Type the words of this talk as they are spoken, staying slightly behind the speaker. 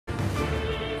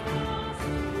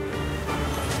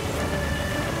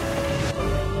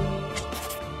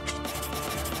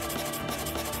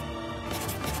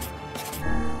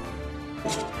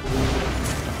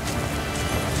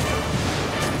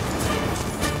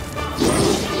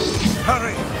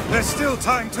Hurry! There's still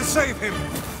time to save him!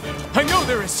 I know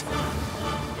there is!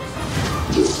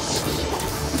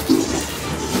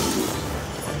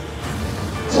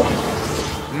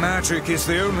 Magic is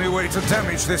the only way to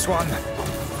damage this one.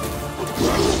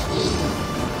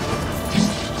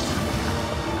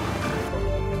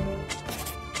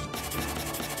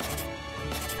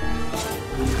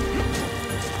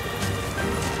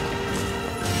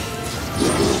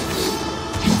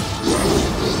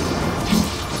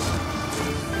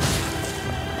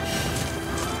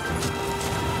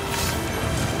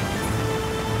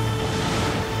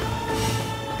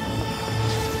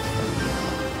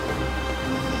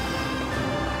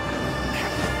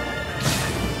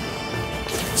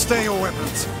 Stay your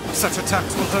weapons. Such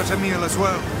attacks will hurt Emil as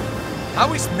well.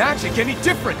 How is magic any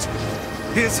different?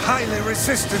 He is highly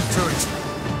resistant to it.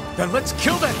 Then let's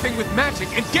kill that thing with magic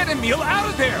and get Emil out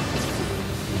of there!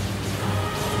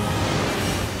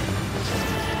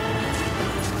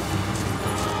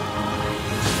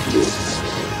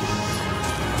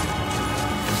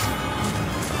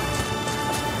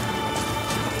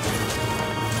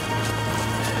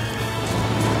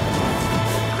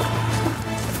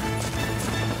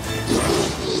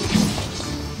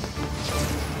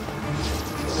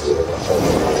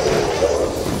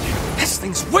 This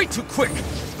thing's way too quick!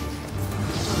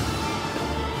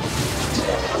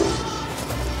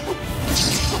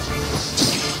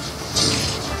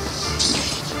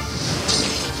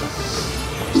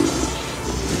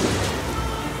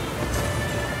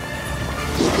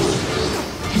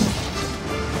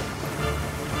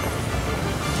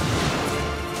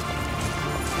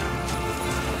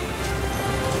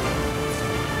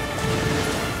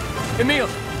 Emil,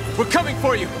 we're coming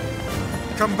for you!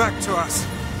 Come back to us.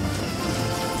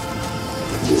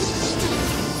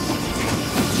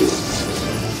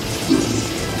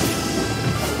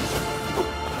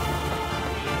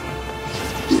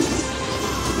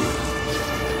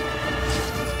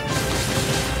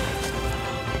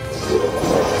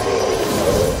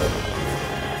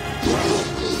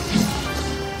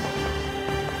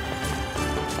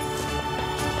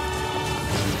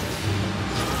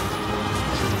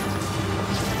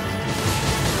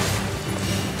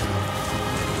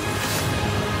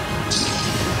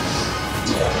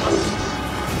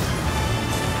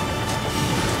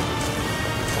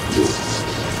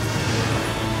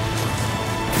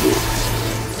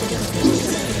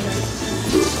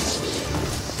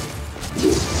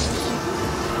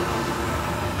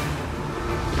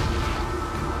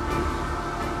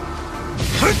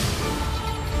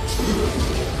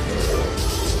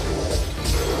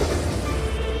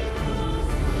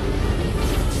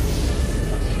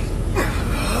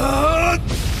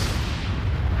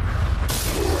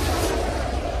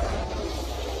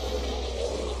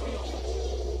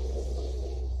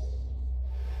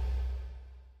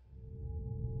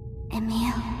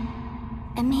 Emil.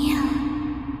 Emil.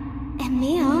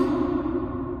 Emil.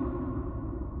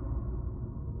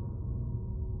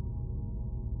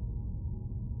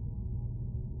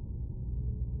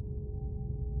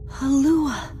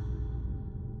 Halua.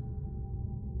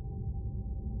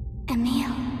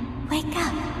 Emil, wake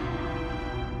up.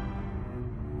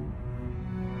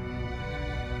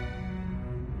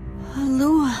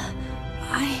 Halua,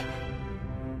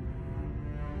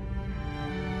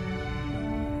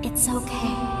 It's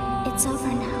okay. It's over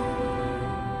now.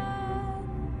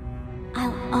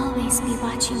 I'll always be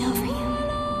watching over you,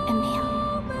 Emil.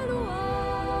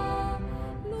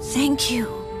 Thank you,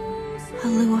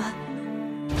 Halua.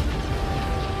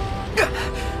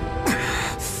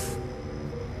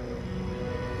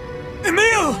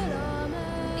 Emil!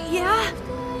 Yeah?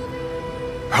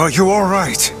 Are you all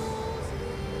right?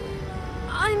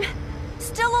 I'm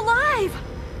still alive!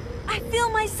 I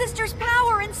feel my sister's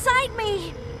power inside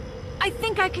me! I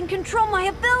think I can control my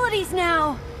abilities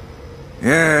now!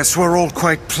 Yes, we're all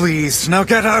quite pleased. Now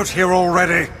get out here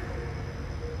already!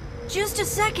 Just a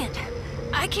second.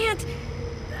 I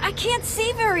can't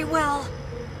see very well.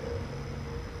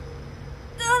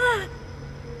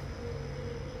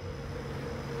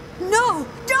 No!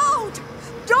 Don't!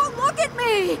 Don't look at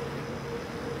me!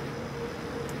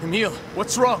 Emil,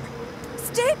 what's wrong?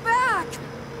 Stay back!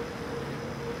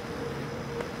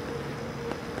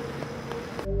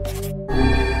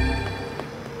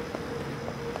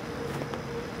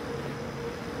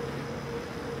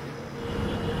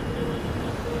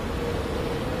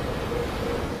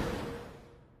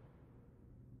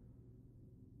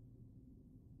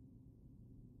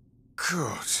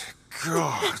 Good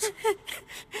God.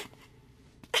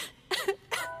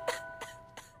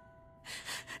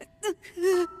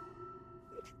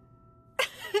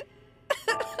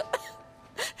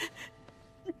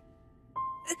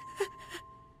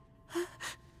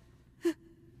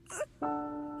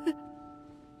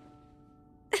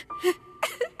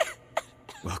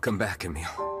 back, Emil.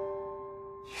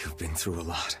 You've been through a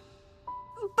lot.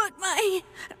 But my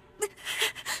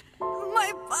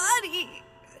body...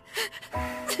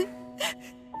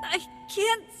 I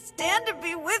can't stand to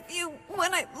be with you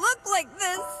when I look like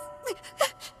this.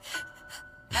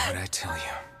 What'd I tell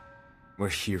you? We're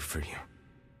here for you,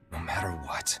 no matter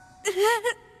what.